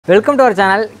Welcome to our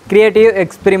channel Creative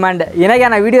Experiment.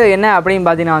 இன்னைக்கான video என்ன அப்படினு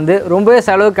பாத்தீங்கன்னா வந்து ரொம்பவே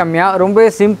செலவு கம்மியா ரொம்பவே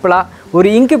சிம்பிளா ஒரு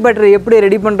incubator எப்படி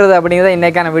ரெடி பண்றது அப்படிங்கறத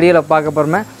இன்னைக்கான வீடியோல பார்க்க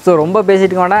போறோம். சோ ரொம்ப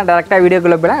பேசிட்டு வேண்டாம் டைரக்டா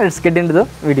வீடியோக்குள்ள போலாம். Let's get into the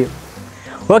video.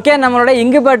 Okay நம்மளோட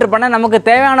incubator பண்ண நமக்கு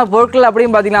தேவையான பொருட்கள்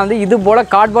அப்படினு பாத்தீங்கன்னா வந்து இது போல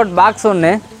கார்ட்போர்ட் பாக்ஸ்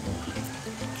ஒன்னு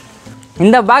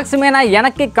இந்த பாக்ஸுமே நான்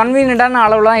எனக்கு கன்வீனியன்ட்டான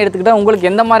அளவுல தான் எடுத்துக்கிட்டேன். உங்களுக்கு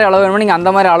எந்த மாதிரி அளவு வேணுமோ நீங்க அந்த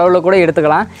மாதிரி அளவுல கூட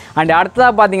எடுத்துக்கலாம். அண்ட் அடுத்ததா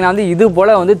பாத்தீங்கன்னா வந்து இது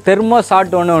போல வந்து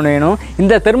தெர்மோசாட் ஒன்னு வேணும்.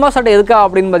 இந்த தெர்மோசாட் எதுக்கு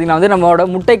அப்படினு பாத்தீங்கன்னா வந்து நம்மளோட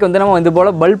முட்டைக்கு வந்து நம்ம இது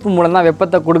போல பல்ப் மூலம் தான்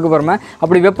வெப்பத்தை கொடுக்க போறோம்.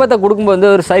 அப்படி வெப்பத்தை கொடுக்கும்போது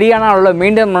வந்து ஒரு சரியான அளவுல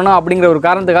மெயின்டெய்ன் பண்ணனும் அப்படிங்கற ஒரு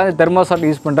காரணத்துக்காக இந்த தெர்மோசாட்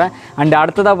யூஸ் பண்றேன். அண்ட்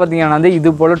அடுத்ததா பாத்தீங்கன்னா வந்து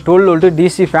இது போல 12 வோல்ட்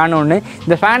DC ஃபேன் ஒன்னு.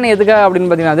 இந்த ஃபேன் எதுக்கு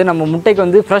அப்படினு பாத்தீங்கன்னா வந்து நம்ம முட்டைக்கு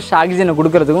வந்து ஃப்ரெஷ் ஆக்ஸிஜனை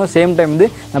கொடுக்கிறதுக்கும் சேம் டைம் வந்து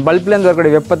இந்த பல்ப்ல இருந்து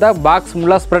வரக்கூடிய வெப்பத்தை பாக்ஸ்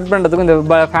ஃபுல்லா ஸ்ப்ரெட் பண்றதுக்கும்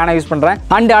இந்த ஃபேனை யூஸ் பண்றேன்.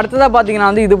 அண்ட் அடுத்ததா பாத்தீங்கன்னா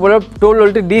வந்து இது போல 12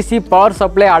 volt DC power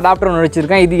supply adapter ஒன்னு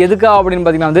வச்சிருக்கேன். இது எதுக்கு அப்படினு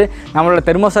பாத்தீங்கன்னா வந்து நம்மளோட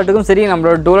தெர்மோசாட்டுக்கும் சரி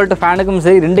நம்மளோட 12 வோல்ட் ஃபேனுக்கும்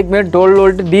சரி ரெண்டுக்குமே 12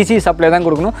 வோல்ட் DC சப்ளை தான்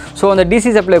கொடுக்கணும். சோ அந்த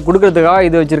DC சப்ளை கொடுக்கிறதுக்காக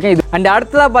இது வச்சிருக்கேன். அண்ட்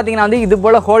அடுத்ததா பாத்தீங்கன்னா வந்து இது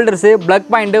போல ஹோல்டர்ஸ்,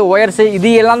 பிளக் பாயிண்ட், ஒயர்ஸ்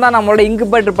இது எல்லாம் தான் நம்மளோட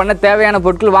இன்குபேட்டர் பண்ண தேவையான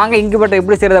பொருட்கள். வாங்க இன்குபேட்டர்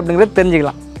எப்படி செய்யறது அப்படிங்கறத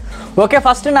தெரிஞ்சுக்கலாம். ஓகே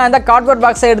ஃபர்ஸ்ட் நான் இந்த கார்ட்போர்ட்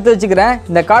பாக்ஸை எடுத்து வச்சுக்கிறேன்.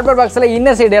 இந்த கார்ட்போர்ட் பாக்ஸ்ல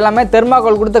இன்னர் சைடு எல்லாமே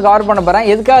தெர்மாகோல் கொடுத்து கவர் பண்ண போறேன்.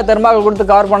 எதுக்காக தெர்மாகோல் கொடுத்து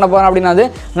கவர் பண்ண போறேன் அப்படினா வந்து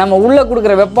நம்ம உள்ள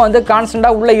கொடுக்குற வெப்பம் வந்து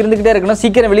கான்ஸ்டன்ட்டா உள்ள இருந்துகிட்டே இருக்கணும்,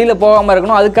 சீக்கிரம் வெளியில போகாம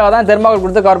இருக்கணும். அதுக்காக தான் தெர்மாகோல்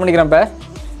கொடுத்து கவர் பண்ணிக்கிறேன். இப்ப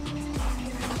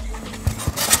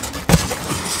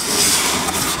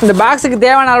இந்த பாக்ஸுக்கு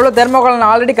தேவையான அளவுல தெர்மாகோல்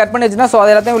நான் ஆல்ரெடி கட் பண்ணி வச்சிருந்தேன். சோ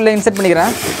அத எல்லாத்தையும் உள்ள இன்சர்ட்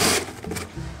பண்ணிக்கிறேன்.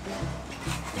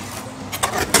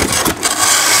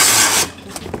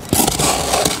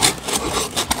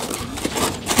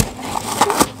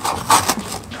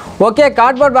 ஓகே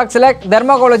கார்ட்போர்ட் பாக்ஸ்ல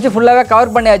தெர்மாகோல் வச்சு ஃபுல்லாவே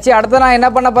கவர் பண்ணியாச்சு. அடுத்து நான் என்ன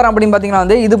பண்ண போறேன் அப்படினு பாத்தீங்கன்னா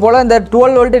வந்து இது போல இந்த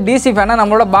 12 வோல்ட் DC ஃபேனை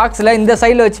நம்மளோட பாக்ஸ்ல இந்த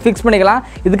சைடுல வச்சு ஃபிக்ஸ் பண்ணிக்கலாம்.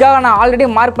 இதுக்காக நான் ஆல்ரெடி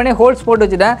மார்க் பண்ணி ஹோல்ஸ் போட்டு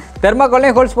வச்சிட்டேன்.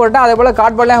 தெர்மாகோல்லையும் ஹோல்ஸ் போட்டேன், அதே போல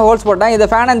கார்ட்போர்ட்லயும் ஹோல்ஸ் போட்டேன். இந்த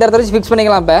ஃபேனை இந்த இடத்துல வச்சு ஃபிக்ஸ்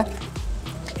பண்ணிக்கலாம். இப்ப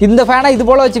இந்த ஃபேனை இது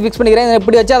போல வச்சு ஃபிக்ஸ் பண்ணிக்கிறேன்.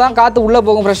 இப்படி வச்சா தான் காத்து உள்ள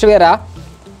போகும் ஃப்ரெஷ் ஏரா.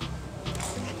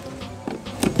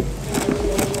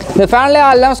 இந்த ஃபேன்ல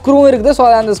எல்லாம் ஸ்க்ரூவும் இருக்குது.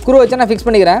 சோ அந்த ஸ்க்ரூ வச்சு நான் ஃபிக்ஸ்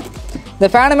பண்ணிக்கிறேன். இந்த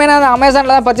ஃபேனுமே நான்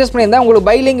அமேசானில் தான் பர்ச்சேஸ் பண்ணியிருந்தேன். உங்களுக்கு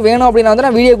பை லிங்க் வேணும் அப்படின்னா வந்து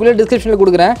நான் வீடியோக்குள்ளே டிஸ்கிரிப்ஷனில்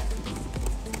கொடுக்குறேன்.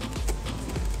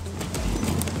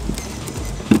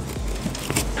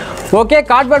 ஓகே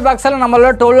கார்ட்போர்ட் பாக்ஸில்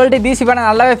நம்மளோட 12 வோல்ட் DC ஃபேனை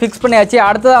நல்லாவே ஃபிக்ஸ் பண்ணியாச்சு.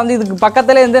 அடுத்தது வந்து இதுக்கு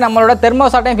பக்கத்தில் இருந்து நம்மளோட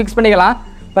தெர்மோசாட்டையும் ஃபிக்ஸ் பண்ணிக்கலாம்.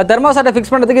 இப்போ தெர்மோசாட்டை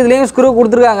ஃபிக்ஸ் பண்ணுறதுக்கு இதுலேயும் ஸ்க்ரூ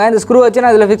கொடுத்துருக்காங்க. இந்த ஸ்க்ரூ வச்சு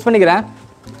நான் இதில் ஃபிக்ஸ் பண்ணிக்கிறேன்.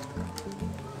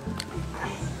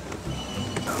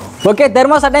 ஓகே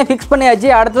தெர்மோசாட்டையும் ஃபிக்ஸ் பண்ணியாச்சு.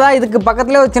 அடுத்ததாக இதுக்கு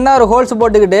பக்கத்தில் ஒரு சின்ன ஒரு ஹோல்ஸ்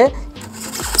போட்டுக்கிட்டு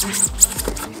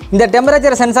இந்த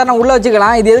டெம்பரேச்சர் சென்சார் நான் உள்ளே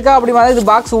வச்சுக்கலாம். இது எதுக்காக அப்படி மாதிரி இது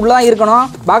பாக்ஸ் உள்ளே தான் இருக்கணும்.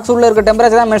 பாக்ஸ் உள்ளே இருக்க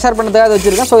டெம்பரேச்சர் தான் மெஷர் பண்ணுறதுக்காக அது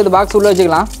வச்சுருக்கேன். ஸோ இது பாக்ஸ் உள்ளே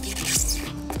வச்சுக்கலாம்.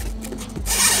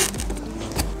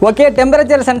 ஓகே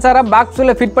டெம்பரேச்சர் சென்சாரை பாக்ஸ்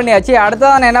உள்ள ஃபிட் பண்ணியாச்சு.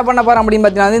 அடுத்ததான் நான் என்ன பண்ண போகிறேன் அப்படின்னு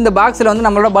பார்த்தீங்கன்னா இந்த பாக்ஸில் வந்து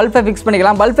நம்மளோட பல்பை ஃபிக்ஸ்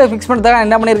பண்ணிக்கலாம். பல்பை ஃபிக்ஸ் பண்ணுறதுக்காக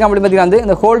என்ன பண்ணியிருக்கேன் அப்படின்னு பார்த்தீங்கன்னா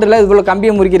இந்த ஹோல்டரில் இது போல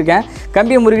கம்பியை முறுக்கியிருக்கேன்.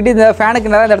 கம்பியை முறுக்கிட்டு இந்த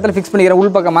ஃபேனுக்கு நேரம் இந்த இடத்துல ஃபிக்ஸ் பண்ணிக்கிறேன்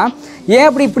உள் பக்கமாக. ஏன்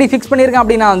இப்படி ஃபிக்ஸ் பண்ணியிருக்கேன்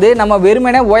அப்படின்னா வந்து நம்ம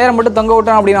வெறுமனே ஒயரை மட்டும் தொங்க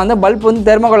விட்டோம் அப்படின்னா வந்து பல்ப் வந்து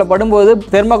தெர்மாகோலை படும்போது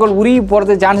தெர்மாகோல் உருகி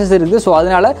போகிறதுக்கு சான்சஸ் இருக்குது. ஸோ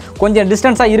அதனால கொஞ்சம்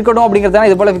டிஸ்டன்ஸாக இருக்கட்டும் அப்படிங்கிறத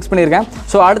இது போல் ஃபிக்ஸ் பண்ணியிருக்கேன்.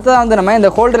 ஸோ அடுத்ததான் வந்து நம்ம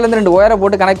இந்த ஹோல்டர்லேருந்து 2 ஒயரை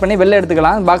போட்டு கனெக்ட் பண்ணி வெளில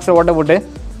எடுத்துக்கலாம் பாக்ஸில் ஓட்ட போட்டு.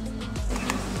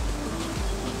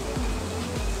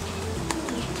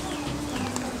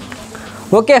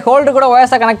 ஓகே ஹோல்டர் கூட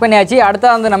ஒயர்ஸாக கனெக்ட் பண்ணியாச்சு.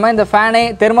 அடுத்தது வந்து நம்ம இந்த ஃபேனு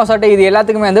தெர்மோசாட்டு இது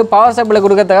எல்லாத்துக்குமே வந்து பவர் சப்ளை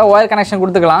கொடுக்கறதுக்காக ஒயர் கனெக்ஷன்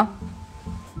கொடுத்துக்கலாம்.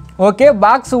 ஓகே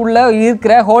பாக்ஸ் உள்ளே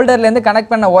இருக்கிற ஹோல்டர்லேருந்து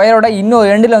கனெக்ட் பண்ண ஒயரோட இன்னொரு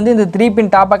ரெண்டில் வந்து இந்த 3 பின்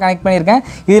டாப்பாக கனெக்ட் பண்ணியிருக்கேன்.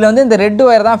 இதில் வந்து இந்த ரெட்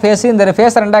ஒயர் தான் ஃபேஸு. இந்த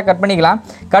ஃபேஸ் ரெண்டாக கட் பண்ணிக்கலாம்.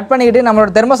 கட் பண்ணிக்கிட்டு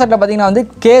நம்மளோட தெர்மோசாட்டில் பார்த்தீங்கன்னா வந்து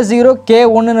K0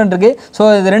 K1 இருக்குது. ஸோ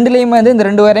இது ரெண்டுலேயுமே வந்து இந்த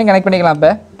 2 ஒயரையும் கனெக்ட் பண்ணிக்கலாம்.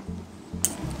 இப்போ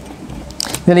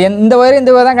இதில் இந்த ஒயர்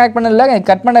தான் கனெக்ட் பண்ணல,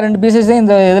 கட் பண்ண 2 பீசஸையும்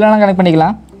இந்த இதெல்லாம் கனெக்ட்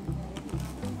பண்ணிக்கலாம்.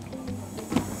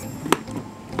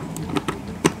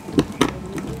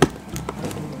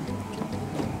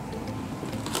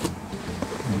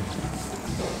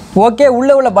 ஓகே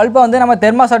உள்ள பல்பை வந்து நம்ம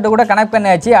தெர்மோசாட்டு கூட கனெக்ட்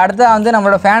பண்ணியாச்சு. அடுத்தது வந்து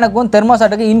நம்மளோட ஃபேனுக்கும்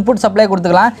தெர்மோசாட்டுக்கும் இன்புட் சப்ளை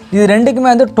கொடுத்துக்கலாம். இது ரெண்டுக்குமே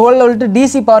வந்து 12 வோல்ட்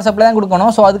DC பவர் சப்ளை தான்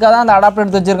கொடுக்கணும். ஸோ அதுக்காக தான் அந்த அடாப்டர்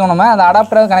எடுத்து வச்சிருக்கோம். நம்ம அந்த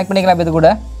அடாப்டரை கனெக்ட் பண்ணிக்கலாம் இது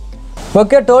கூட.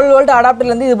 ஓகே 12 வோல்ட்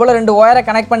அடாப்டர்லேருந்து இது போல் 2 ஒயரை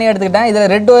கனெக்ட் பண்ணி எடுத்துக்கிட்டேன். இதில்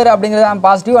ரெட் ஒயர் அப்படிங்கிறது தான்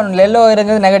பாசிட்டிவ் அண்ட் எல்லோ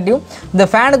ஒயருங்கிறது நெகட்டிவ். இந்த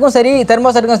ஃபேனுக்கும் சரி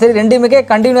தெர்மோசாட்டுக்கும் சரி ரெண்டுமே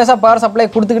கண்டினியூஸாக பவர் சப்ளை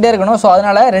கொடுத்துக்கிட்டே இருக்கணும். ஸோ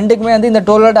அதனால் ரெண்டுக்குமே வந்து இந்த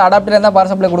 12 வோல்ட் அடாப்டர்லேருந்து தான்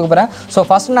பவர் சப்ளை கொடுக்க போகிறேன். ஸோ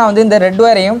ஃபஸ்ட் நான் வந்து இந்த ரெட்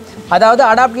ஒயரையும் அதாவது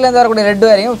அடாப்டர்லேருந்து வரக்கூடிய ரெட்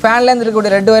ஒயரையும் ஃபேன்லேருந்து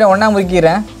இருக்கக்கூடிய ரெட் ஒயரையும் ஒன்றா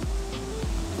முறுக்கிறேன்.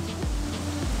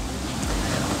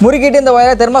 முறுக்கிட்டு இந்த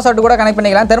ஒயரை தெர்மோசாட்டு கூட கனெக்ட்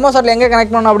பண்ணிக்கலாம். தெர்மோசாட்டில் எங்கே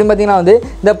கனெக்ட் பண்ணணும் அப்படின்னு பார்த்தீங்கன்னா வந்து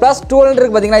இந்த +12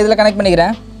 இருக்குது பார்த்தீங்கன்னா இதில் கனெக்ட்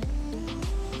பண்ணிக்கிறேன்.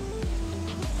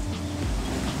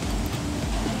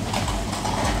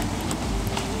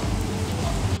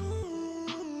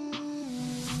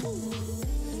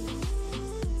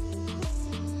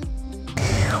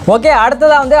 ஓகே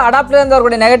அடுத்ததாக வந்து அடாப்டர்லேருந்து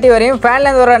வரக்கூடிய நெகட்டிவ் வரையும்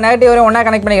ஃபேன்லேருந்து வர நெகட்டிவ் வரையும் ஒன்றா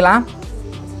கனெக்ட் பண்ணிக்கலாம்.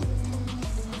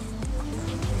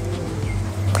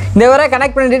 இந்த வரை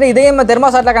கனெக்ட் பண்ணிட்டு இதே நம்ம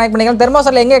தெர்மோஸ்டாட்டில் கனெக்ட் பண்ணிக்கலாம்.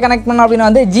 தெர்மோஸ்டாட்டில் எங்கே கனெக்ட் பண்ணோம் அப்படின்னா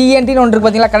வந்து ஜிஎன்டின்னு ஒன்று இருக்குது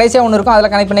பார்த்தீங்களா, கடைசியாக ஒன்று இருக்கும்,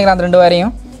 அதில் கனெக்ட் பண்ணிக்கலாம் அந்த 2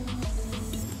 வரையும்.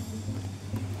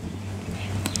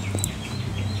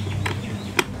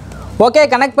 ஓகே,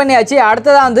 கனெக்ட் பண்ணியாச்சு.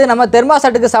 அடுத்ததாக வந்து நம்ம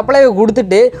தெர்மோஸ்டாட்டுக்கு சப்ளை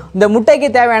கொடுத்துட்டு இந்த முட்டைக்கு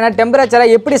தேவையான டெம்பரேச்சரை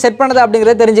எப்படி செட் பண்ணுறது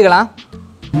அப்படிங்கிறத தெரிஞ்சுக்கலாம்.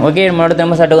 ஓகே, நம்மளோட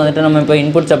தெர்மோஸ்டாட்டுக்கு வந்துட்டு நம்ம இப்போ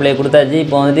இன்புட் சப்ளை கொடுத்தாச்சு.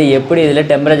 இப்போ வந்துட்டு எப்படி இதில்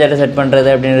டெம்பரேச்சரை செட் பண்ணுறது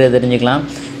அப்படின்றத தெரிஞ்சுக்கலாம்.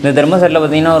 இந்த தெர்மோஸ்டாட்டில்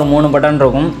பார்த்திங்கன்னா ஒரு 3 பட்டன்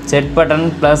இருக்கும். செட் பட்டன்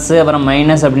ப்ளஸ் அப்புறம்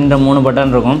மைனஸ் அப்படின்ற 3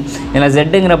 பட்டன் இருக்கும். இதில்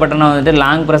செட்டுங்கிற பட்டனை வந்துட்டு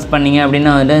லாங் ப்ரெஸ் பண்ணிங்க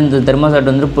அப்படின்னா வந்துட்டு இந்த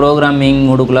தெர்மோஸ்டாட் வந்துட்டு ப்ரோக்ராமிங்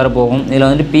மூடுக்குள்ளார போகும். இதில்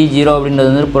வந்துட்டு P0 அப்படின்றது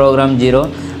வந்து ப்ரோக்ராம் 0,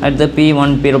 அடுத்து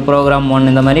P1 ப்ரோக்ராம் 1,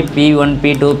 இந்த மாதிரி P1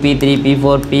 P2 P3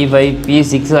 P4 P5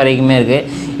 P6 வரைக்குமே இருக்குது.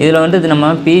 இதில் வந்துட்டு நம்ம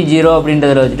P0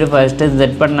 அப்படின்றதில் வச்சுட்டு ஃபஸ்ட்டு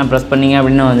செட் பட்டனை ப்ரெஸ் பண்ணிங்க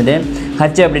அப்படின்னா வந்துட்டு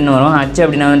H அப்படின்னு வரும். H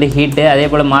அப்படின்னா வந்துட்டு ஹீட்டு. அதே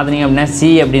போல் மாற்றினீங்க அப்படின்னா C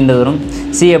அப்படின்றது வரும்.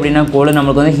 C அப்படின்னா கோல்டு.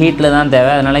 நம்மளுக்கு வந்து ஹீட்டில் தான்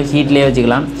தேவை, அதனால் ஹீட்லேயே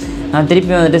வச்சுக்கலாம்.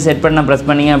 திருப்பி வந்துட்டு செட் பட்டனை ப்ரெஸ்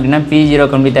பண்ணிங்க அப்படின்னா P0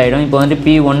 கம்ப்ளீட் ஆகிடும். இப்போ வந்துட்டு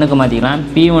P1க்கு மாற்றிக்கலாம்.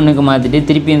 P1க்கு மாற்றிட்டு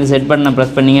திருப்பி இந்த செட் பட்டனை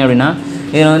ப்ரெஸ் பண்ணிங்க அப்படின்னா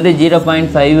இதில் வந்து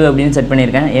 0.5 அப்படின்னு செட்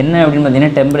பண்ணியிருக்கேன். என்ன அப்படின்னு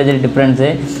பார்த்தீங்கன்னா டெம்பரேச்சர் டிஃப்ரென்ஸு.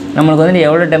 நம்மளுக்கு வந்துட்டு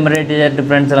எவ்வளோ டெம்பரேச்சர்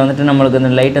டிஃப்ரென்ஸில் வந்துட்டு நம்மளுக்கு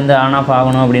இந்த லைட் வந்து ஆன் ஆஃப்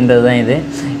ஆகணும் அப்படின்றது தான் இது.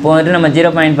 இப்போ வந்துட்டு நம்ம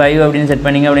 0.5 அப்படின்னு செட்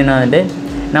பண்ணிங்க அப்படின்னா வந்துட்டு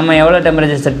நம்ம எவ்வளோ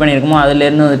டெம்பரேச்சர் செட் பண்ணியிருக்கோமோ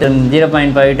அதுலேருந்து வந்துட்டு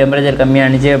 0.5 டெம்பரேச்சர்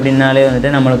கம்மியாகிடுச்சு அப்படின்னாலே வந்துட்டு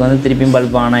நம்மளுக்கு வந்து திருப்பியும்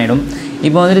பல்ப் ஆன் ஆகிடும்.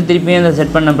 இப்போ வந்துட்டு திருப்பியும் இந்த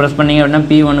செட் பண்ண ப்ரெஸ் பண்ணிங்க அப்படின்னா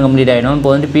P1 கம்ப்ளீட் ஆகிடும். இப்போ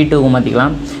வந்துட்டு P2க்கு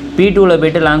மாற்றிக்கலாம். P2வில்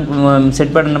போய்ட்டு லாங்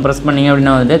செட் பட்டனை ப்ரெஸ் பண்ணிங்க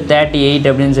அப்படின்னா வந்துட்டு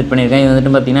 38 அப்படின்னு செட் பண்ணியிருக்கேன். இது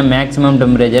வந்துட்டு பார்த்திங்கன்னா மேக்ஸிமம்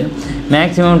டெம்பரேச்சர்.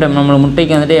 நம்ம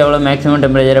முட்டைக்கு வந்துட்டு எவ்வளோ மேக்ஸிமம்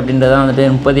டெம்பரேச்சர் அப்படின்றத வந்துட்டு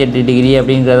 38 டிகிரி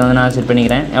அப்படிங்கிறத வந்து நான் செட்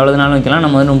பண்ணிக்கிறேன். எவ்வளோ நாளும் வைக்கலாம்,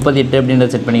 நம்ம வந்து 38 அப்படின்றத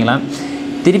செட் பண்ணிக்கலாம்.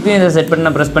 திருப்பி இந்த செட்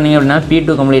பட்டனை ப்ரெஸ் பண்ணிங்க அப்படின்னா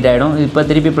P2 கம்ப்ளீட் ஆகிடும். இப்போ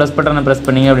திருப்பி ப்ளஸ் பட்டனை ப்ரெஸ்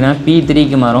பண்ணிங்க அப்படின்னா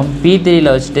P3க்கு மாறும். P3யில்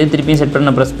வச்சுட்டு திருப்பி செட்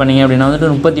பட்டனை ப்ரெஸ் பண்ணிங்க அப்படின்னா வந்துட்டு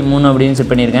 33 அப்படின்னு செட்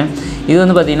பண்ணியிருக்கேன். இது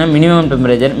வந்து பார்த்திங்கன்னா மினிமம்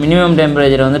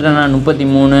டெம்பரேச்சர் வந்துட்டு நான்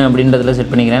 33 அப்படின்றதில்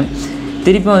செட் பண்ணிக்கிறேன்.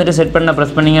 திருப்பி வந்துட்டு செட் பண்ண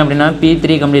ப்ரெஸ் பண்ணிங்க அப்படின்னா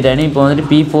P3 கம்ப்ளீட் ஆகிடும். இப்போ வந்துட்டு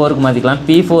P4க்கு மாற்றிக்கலாம்.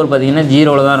 P4 பார்த்திங்கன்னா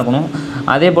 0வில் தான் இருக்கணும்.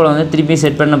 அதே போல் வந்து திருப்பி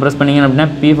செட் பண்ண ப்ரெஸ் பண்ணிங்க அப்படின்னா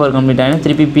P4 கம்ப்ளீட் ஆகிடும்.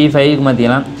 திருப்பி P5க்கு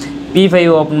மாற்றிக்கலாம். P5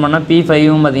 ஓப்பன் பண்ணால்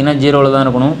P5வும் பார்த்திங்கன்னா 0வில் தான்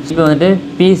இருக்கணும். இப்போ வந்துட்டு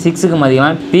P6க்கு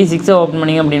மாற்றிக்கலாம். P6 ஓப்பன்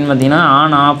பண்ணிங்க அப்படின்னு பார்த்திங்கன்னா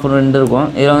ஆன் ஆஃப் 2 இருக்கும்.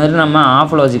 இதில் வந்துட்டு நம்ம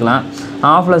ஆஃபில் வச்சுக்கலாம்.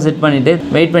 ஆஃபில் செட் பண்ணிவிட்டு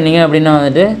வெயிட் பண்ணிங்க அப்படின்னா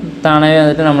வந்துட்டு தானாகவே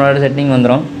வந்துட்டு நம்மளோட செட்டிங்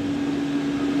வந்துடும்.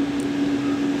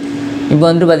 இப்போ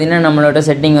வந்துட்டு பார்த்திங்கன்னா நம்மளோட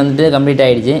செட்டிங் வந்துட்டு கம்ப்ளீட்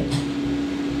ஆகிடுச்சு.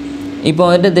 இப்போ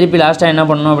வந்துட்டு திருப்பி லாஸ்ட்டாக என்ன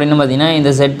பண்ணணும் அப்படின்னு பார்த்தீங்கன்னா இந்த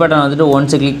செட் பட்டன் வந்துட்டு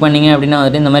ஒன்ஸ் கிளிக் பண்ணிங்க அப்படின்னா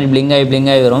வந்துட்டு இந்த மாதிரி பிளிங்க்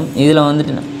ஆகி வரும். இதில்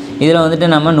வந்துட்டு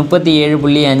நம்ம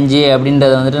 37.5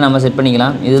 அப்படின்றத வந்துட்டு நம்ம செட்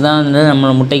பண்ணிக்கலாம். இதுதான் வந்து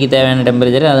நம்ம முட்டைக்கு தேவையான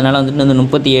டெம்பரேச்சர். அதனால் வந்துட்டு இந்த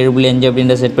 37.5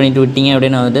 அப்படின்ற செட் பண்ணிவிட்டு விட்டிங்க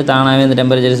அப்படின்னா வந்துட்டு தானாகவே இந்த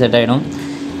டெம்பரேச்சர் செட் ஆகிடும்.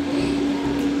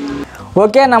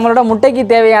 ஓகே, நம்மளோட முட்டைக்கு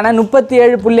தேவையான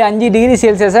 37.5 டிகிரி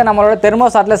செல்சியஸை நம்மளோட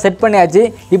தெர்மோஸ்டாட்டில் செட் பண்ணியாச்சு.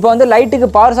 இப்போ வந்து லைட்டுக்கு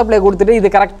பவர் சப்ளை கொடுத்துட்டு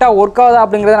இது கரெக்டாக ஒர்க் ஆகுதா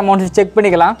அப்படிங்கிறத நம்ம வந்து செக்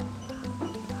பண்ணிக்கலாம்.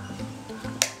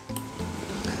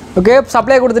 ஓகே,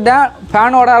 சப்ளை கொடுத்துட்டேன்.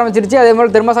 ஃபேன் ஓட ஆரம்பிச்சிருச்சு. அதே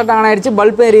மாதிரி தெர்மோஸ்டாட் ஆன் ஆகிடுச்சு.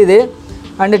 பல்ப் எரியுது.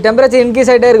 அண்டு டெம்பரேச்சர் இன்க்ரீஸ்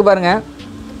ஆகிட்டே இருக்குது பாருங்கள்.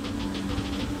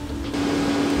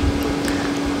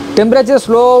 டெம்பரேச்சர்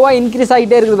ஸ்லோவாக இன்க்ரீஸ்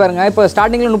ஆகிட்டே இருக்குது பாருங்கள். இப்போ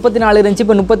ஸ்டார்டிங்கில் 34 இருந்துச்சு,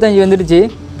 இப்போ 35 வந்துடுச்சு.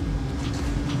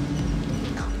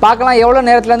 பார்க்கலாம் எவ்வளோ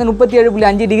நேரத்தில் வந்து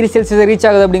 37.5 டிகிரி செல்சியஸ் ரீச்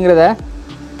ஆகுது அப்படிங்கிறத.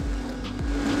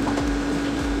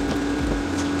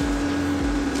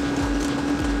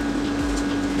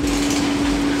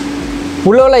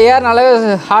 உள்ளே உள்ள ஏர் நல்லாவே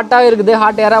ஹாட்டாகவே இருக்குது.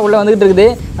 ஹாட் ஏராக உள்ளே வந்துகிட்டு இருக்குது.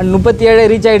 அண்ட் 37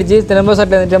 ரீச் ஆகிடுச்சு.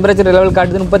 தெர்மோஸ்டாட்டில் டெம்பரேச்சர் லெவல்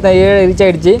காட்டுது 37 ரீச்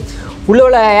ஆகிடுச்சு. உள்ளே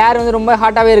உள்ள ஏர் வந்து ரொம்ப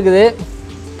ஹாட்டாகவே இருக்குது.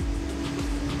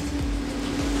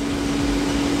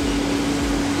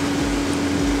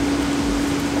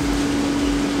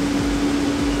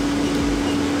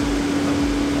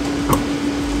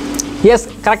 எஸ்,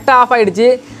 கரெக்டாக ஆஃப் ஆகிடுச்சு.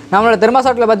 நம்மளோட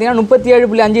தெர்மோஸ்டாட்டில் பார்த்தீங்கன்னா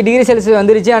 37.5 டிகிரி செல்சியஸ்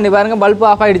வந்துருச்சு. அண்ட் பாருங்கள் பல்ப்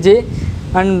ஆஃப் ஆகிடுச்சு.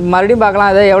 அண்ட் மறுபடியும் பார்க்கலாம்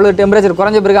அதை எவ்வளோ டெம்பரேச்சர்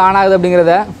குறைஞ்ச பிறகு ஆன் ஆகுது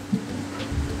அப்படிங்கிறத.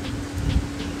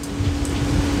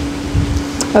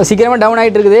 சீக்கிரமாக டவுன்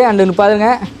ஆகிட்டு இருக்குது. அண்டு பாருங்க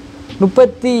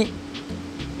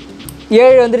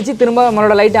 37 வந்துருச்சு. திரும்ப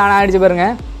நம்மளோட லைட் ஆன் ஆகிடுச்சு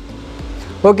பாருங்கள்.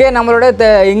 ஓகே, நம்மளோட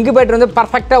இன்குபேட்டர் வந்து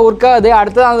பர்ஃபெக்டாக ஒர்க் ஆகுது.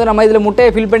 அடுத்ததான் வந்து நம்ம இதில்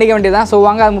முட்டையை ஃபில் பண்ணிக்க வேண்டியதான். ஸோ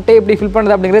வாங்க அது முட்டையை எப்படி ஃபில்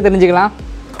பண்ணுறது அப்படிங்கிறத தெரிஞ்சுக்கலாம்.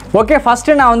 ஓகே,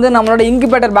 ஃபஸ்ட்டு நான் வந்து நம்மளோட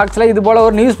இன்குபேட்டர் பாக்ஸில் இது போல்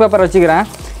ஒரு நியூஸ் பேப்பர் வச்சுக்கிறேன்.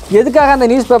 எதுக்காக அந்த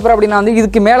நியூஸ் பேப்பர் அப்படின்னா வந்து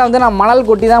இதுக்கு மேலே வந்து நான் மணல்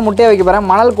கொட்டி தான் முட்டையை வைக்க போகிறேன்.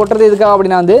 மணல் கொட்டுறது எதுக்காக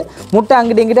அப்படின்னா வந்து முட்டை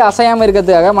அங்கிட்டு இங்கிட்டு அசையாமல்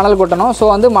இருக்கிறதுக்காக மணல் கொட்டணும். ஸோ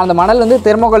வந்து அந்த மணல் வந்து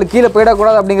தெர்மோகால் கீழே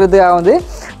போயிடக்கூடாது அப்படிங்கிறதுக்காக வந்து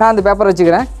நான் அந்த பேப்பர்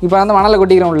வச்சுக்கிறேன். இப்போ வந்து மணலை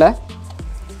கொட்டிக்கிறேன். உள்ள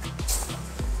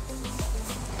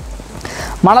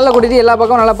மணலை கொட்டிட்டு எல்லா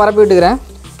பக்கமும் நல்லா பரப்பி விட்டுக்கிறேன்.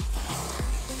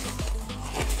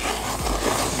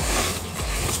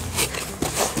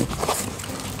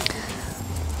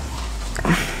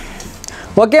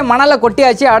 ஓகே, மணலை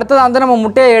கொட்டியாச்சு. அடுத்ததாக வந்து நம்ம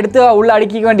முட்டையை எடுத்து உள்ளே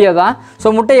அடுக்கிக்க வேண்டியது தான். ஸோ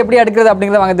முட்டை எப்படி அடுக்கிறது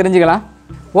அப்படிங்கிறத வாங்க தெரிஞ்சுக்கலாம்.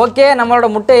 ஓகே, நம்மளோட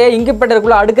முட்டையை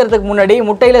இன்குபேட்டருக்குள்ளே அடுக்கிறதுக்கு முன்னாடி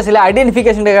முட்டையில் சில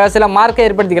ஐடென்டிஃபிகேஷனுக்காக சில மார்க்கை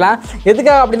ஏற்படுத்திக்கலாம்.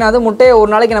 எதுக்காக அப்படின்னா வந்து முட்டையை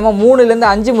ஒரு நாளைக்கு நம்ம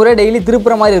 3லேருந்து 5 முறை டெய்லி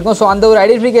திருப்புற மாதிரி இருக்கும். ஸோ அந்த ஒரு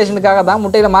ஐடென்டிஃபிகேஷனுக்காக தான்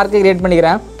முட்டையில் மார்க்கை கிரியேட்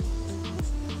பண்ணிக்கிறேன்.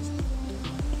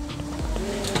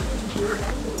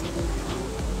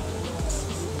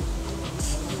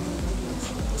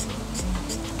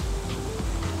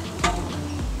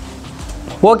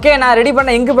 ஓகே, நான் ரெடி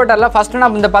பண்ண இன்குபேட்டரில் ஃபஸ்ட்டு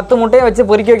நான் இந்த 10 முட்டையை வச்சு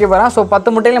பொறிக்க வைக்க போகிறேன். ஸோ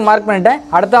 10 முட்டையில மார்க் பண்ணிட்டேன்.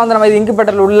 அடுத்த வந்து நம்ம இது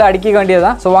இன்குபேட்டரில் உள்ளே அடிக்க வேண்டியது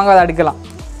தான். ஸோ வாங்க அதை அடிக்கலாம்.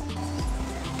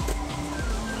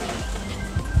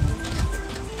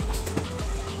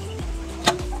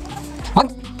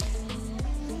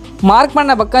 மார்க்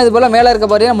பண்ண பக்கம் இது போல் மேலே இருக்க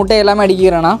பாரு முட்டை எல்லாமே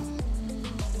அடிக்கிறேன்னா.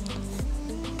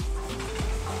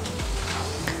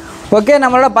 ஓகே,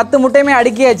 நம்மளோட 10 முட்டையுமே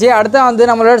அடுக்கியாச்சு. அடுத்த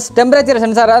வந்து நம்மளோட டெம்பரேச்சர்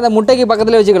சென்சாரை அந்த முட்டைக்கு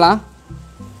பக்கத்தில் வச்சுக்கலாம்.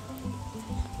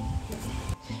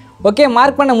 ஓகே,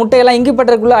 மார்க் பண்ண முட்டையெல்லாம்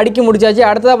இன்குபேட்டருக்குள்ளே அடிக்க முடிச்சாச்சு.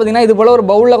 அடுத்ததாக பார்த்திங்கன்னா இது போல் ஒரு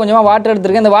பவுலில் கொஞ்சமாக வாட்டர்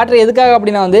எடுத்துருக்கேன். இந்த வாட்டர் எதுக்காக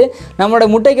அப்படின்னா வந்து நம்மளோட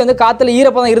முட்டைக்கு வந்து காற்றுல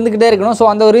ஈரப்பதம் இருந்துக்கிட்டே இருக்கணும். ஸோ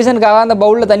அந்த ஒரு ரீசனுக்காக அந்த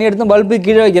பவுலில் தண்ணி எடுத்து பல்பு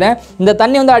கீழே வைக்கிறேன். இந்த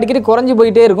தண்ணி வந்து அடிக்கடி குறைஞ்சி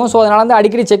போயிட்டே இருக்கும். ஸோ அதனால் வந்து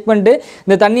அடிக்கடி செக் பண்ணிட்டு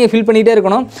இந்த தண்ணியை ஃபில் பண்ணிகிட்டே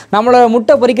இருக்கணும். நம்மளோட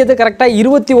முட்டை பொரிக்கிறது கரெக்டாக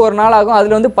 21 நாள் ஆகும்.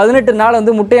 அதில் வந்து 18 நாள்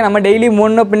வந்து முட்டையை நம்ம டெய்லி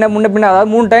முன்ன பின்ன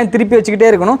அதாவது 3 டைம் திருப்பி வச்சுக்கிட்டே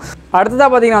இருக்கணும். அடுத்ததாக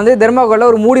பார்த்திங்கன்னா வந்து தெர்மாக்கோலில்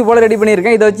ஒரு மூடி போல் ரெடி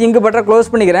பண்ணியிருக்கேன். இதை வச்சு இன்குபேட்டரை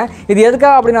க்ளோஸ் பண்ணிக்கிறேன். இது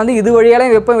எதுக்காக அப்படின்னா வந்து இது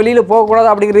வழியாலே வெப்பம் வெளியில் போகக்கூடாது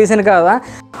அப்படிங்கிற ரீசனுக்காக தான்.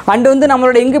 அண்ட் வந்து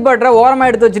நம்மளோட இன்குபேட்டரை ஓரமாக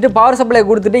எடுத்து வச்சுட்டு பவர் சப்ளை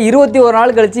கொடுத்துட்டு 21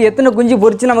 நாள் கழிச்சு எத்தனை குஞ்சு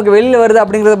பொரிச்சு நமக்கு வெளியில் வருது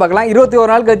அப்படிங்கிறத பார்க்கலாம். 21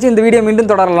 நாள் கழிச்சு இந்த வீடியோ மீண்டும்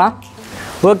தொடரலாம்.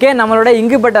 ஓகே, நம்மளோட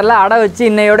இன்குபேட்டரில் அடை வச்சு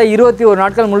இன்னையோட 21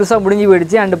 நாட்கள் முழுசாக முடிஞ்சு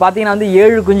போயிடுச்சு. அண்ட் பார்த்தீங்கன்னா வந்து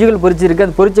 7 குஞ்சுகள் பொரிச்சிருக்கு.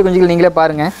 அது பொரிச்ச குஞ்சுகள் நீங்களே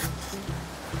பாருங்கள்.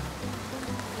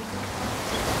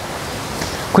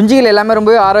 குஞ்சுகள் எல்லாமே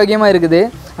ரொம்பவே ஆரோக்கியமாக இருக்குது.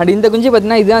 அண்ட் இந்த குஞ்சு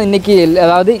பார்த்திங்கன்னா இதுதான்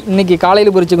இன்றைக்கி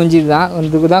காலையில் பொரிச்ச குஞ்சு.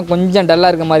 இதுக்கு தான் கொஞ்சம் டல்லாக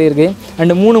இருக்க மாதிரி இருக்குது.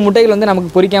 அண்ட் 3 முட்டைகள் வந்து நமக்கு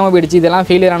பொரிக்காமல் போயிடுச்சு. இதெல்லாம்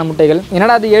ஃபெயிலியரான முட்டைகள்.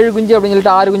 என்னடா அது 7 குஞ்சு அப்படின்னு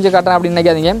சொல்லிட்டு 6 குஞ்சு காட்டுறேன் அப்படின்னு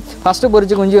நினைக்காதீங்க. ஃபஸ்ட்டு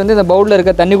பொரிச்ச குஞ்சு வந்து இந்த பவுலில்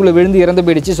இருக்க தண்ணிக்குள்ளே விழுந்து இறந்து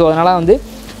போயிடுச்சு. ஸோ அதனால் வந்து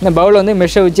இந்த பவுலில் வந்து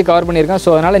மெஷ்ஷை வச்சு கவர் பண்ணியிருக்கேன்.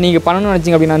 ஸோ அதனால் நீங்கள் பண்ணணும்னு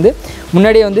நினச்சிங்க அப்படின்னா வந்து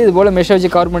முன்னாடியே வந்து இது போல் மெஷ்ஷை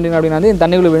வச்சு கவர் பண்ணிங்க அப்படின்னா வந்து இந்த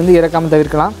தண்ணிக்குள்ளே விழுந்து இறக்காமல்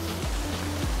தவிர்க்கலாம்.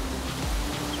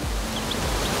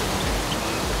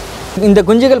 இந்த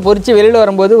குஞ்சுகள் பொரித்து வெளியில்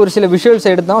வரும்போது ஒரு சில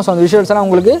விஷுவல்ஸ் எடுத்தோம். ஸோ அந்த விஷுவல்ஸ்லாம்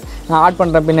உங்களுக்கு நான் ஆட்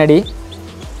பண்ணுறேன் பின்னாடி.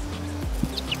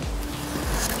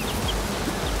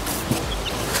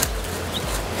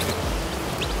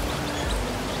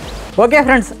 ஓகே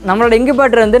ஃப்ரெண்ட்ஸ், நம்மளோட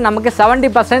இன்குபேட்டர் வந்து நமக்கு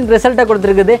 70% ரிசல்ட்டை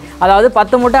கொடுத்துருக்குது. அதாவது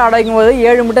 10 முட்டை அடைக்கும் போது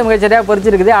 7 முட்டை மிகச்சரியாக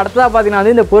பொரிச்சிருக்குது. அடுத்ததாக பார்த்தீங்கன்னா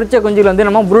வந்து இந்த பொரிச்ச குஞ்சுகள் வந்து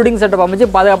நம்ம ப்ரூடிங் செட்டப் அமைச்சு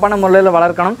பாதுகாப்பான முறையில்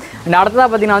வளர்க்கணும். அண்ட் அடுத்ததாக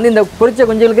பார்த்தீங்கன்னா வந்து இந்த பொரிச்ச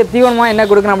குஞ்சுகளுக்கு தீவனமாக என்ன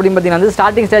கொடுக்கணும் அப்படின்னு பார்த்தீங்கன்னா வந்து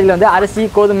ஸ்டார்டிங் ஸ்டேஜில் வந்து அரிசி,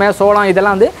 கோதுமை, சோளம்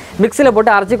இதெல்லாம் வந்து மிக்ஸில்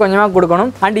போட்டு அரைச்சி கொஞ்சமாக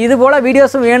கொடுக்கணும். அண்ட் இது போல்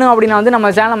வீடியோஸும் வேணும் அப்படின்னா வந்து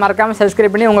நம்ம சேனலை மறக்காமல்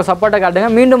சப்ஸ்கிரைப் பண்ணி உங்கள் சப்போர்ட்டை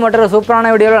காட்டுங்க. மீண்டும் மற்ற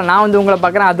சூப்பரான வீடியோவில் நான் வந்து உங்களை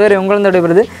பார்க்குறேன். அதுவரை உங்களது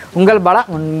விடைபெறுவது உங்கள் பாலா.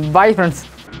 Bye friends.